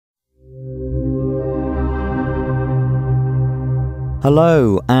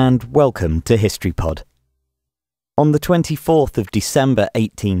Hello and welcome to HistoryPod. On the 24th of December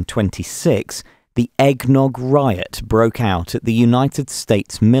 1826, the Eggnog Riot broke out at the United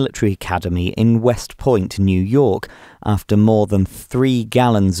States Military Academy in West Point, New York, after more than 3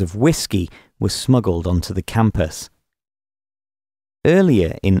 gallons of whiskey were smuggled onto the campus.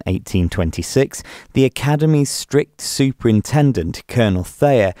 Earlier in 1826, the Academy's strict superintendent, Colonel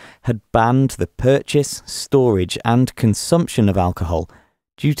Thayer, had banned the purchase, storage and consumption of alcohol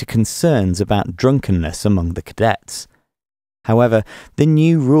due to concerns about drunkenness among the cadets. However, the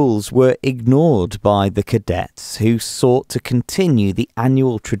new rules were ignored by the cadets, who sought to continue the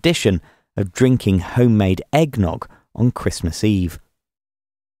annual tradition of drinking homemade eggnog on Christmas Eve.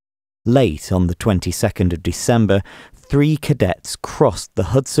 Late on the 22nd of December, 3 cadets crossed the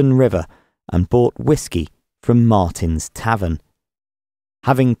Hudson River and bought whiskey from Martin's Tavern.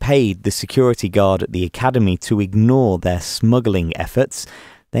 Having paid the security guard at the academy to ignore their smuggling efforts,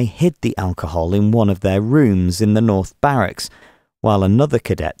 they hid the alcohol in one of their rooms in the North Barracks, while another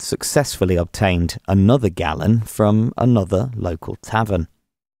cadet successfully obtained another gallon from another local tavern.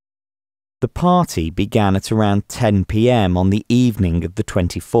 The party began at around 10 p.m. on the evening of the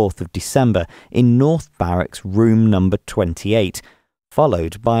 24th of December in North Barracks room number 28,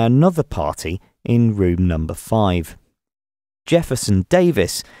 followed by another party in room number 5. Jefferson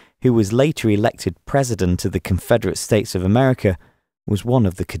Davis, who was later elected President of the Confederate States of America, was one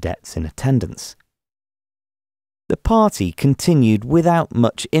of the cadets in attendance. The party continued without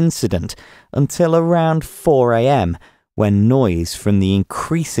much incident until around 4 a.m., when noise from the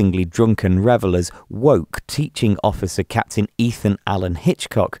increasingly drunken revellers woke Teaching Officer Captain Ethan Allen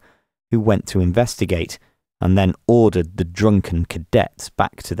Hitchcock, who went to investigate and then ordered the drunken cadets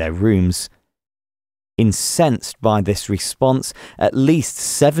back to their rooms. Incensed by this response, at least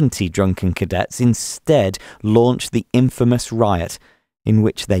 70 drunken cadets instead launched the infamous riot, in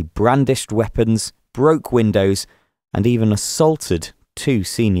which they brandished weapons, broke windows, and even assaulted 2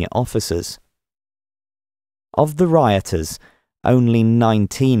 senior officers. Of the rioters, only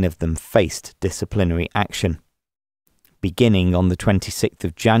 19 of them faced disciplinary action. Beginning on the 26th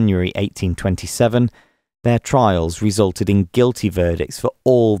of January 1827, their trials resulted in guilty verdicts for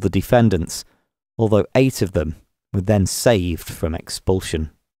all the defendants, although 8 of them were then saved from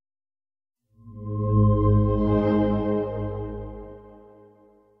expulsion.